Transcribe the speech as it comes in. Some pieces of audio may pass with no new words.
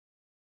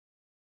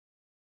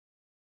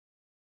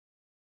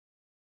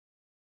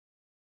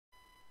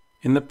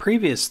In the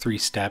previous 3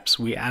 steps,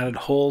 we added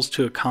holes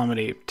to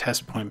accommodate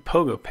test point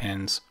pogo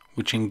pins,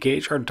 which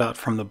engage our DUT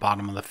from the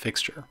bottom of the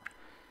fixture.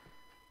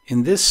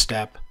 In this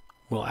step,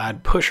 we'll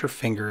add pusher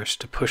fingers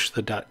to push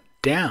the DUT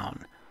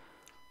down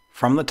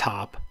from the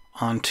top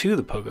onto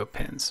the pogo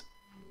pins.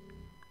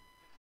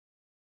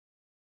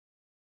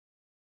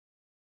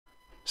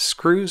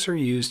 Screws are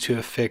used to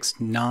affix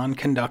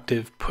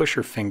non-conductive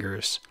pusher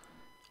fingers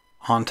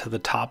onto the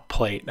top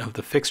plate of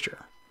the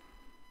fixture.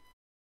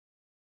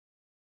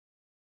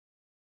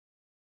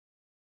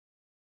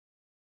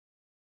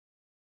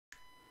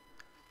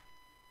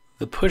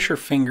 The pusher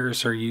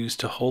fingers are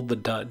used to hold the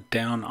DUT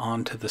down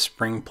onto the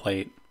spring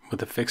plate with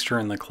the fixture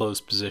in the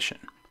closed position.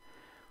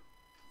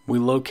 We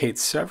locate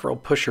several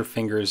pusher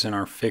fingers in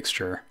our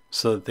fixture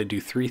so that they do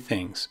 3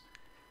 things.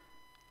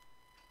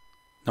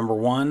 Number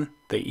 1,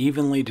 they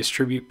evenly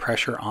distribute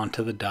pressure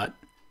onto the DUT.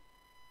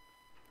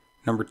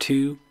 Number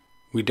 2,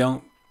 we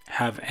don't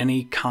have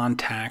any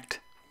contact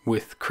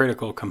with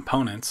critical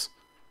components,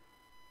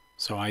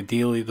 so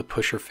ideally the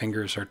pusher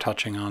fingers are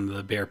touching on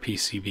the bare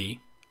PCB.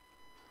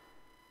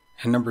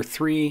 And number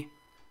 3,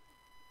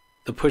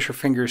 the pusher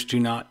fingers do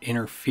not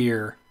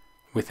interfere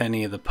with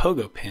any of the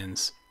pogo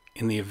pins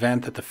in the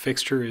event that the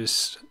fixture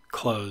is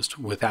closed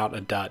without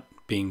a DUT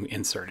being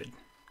inserted.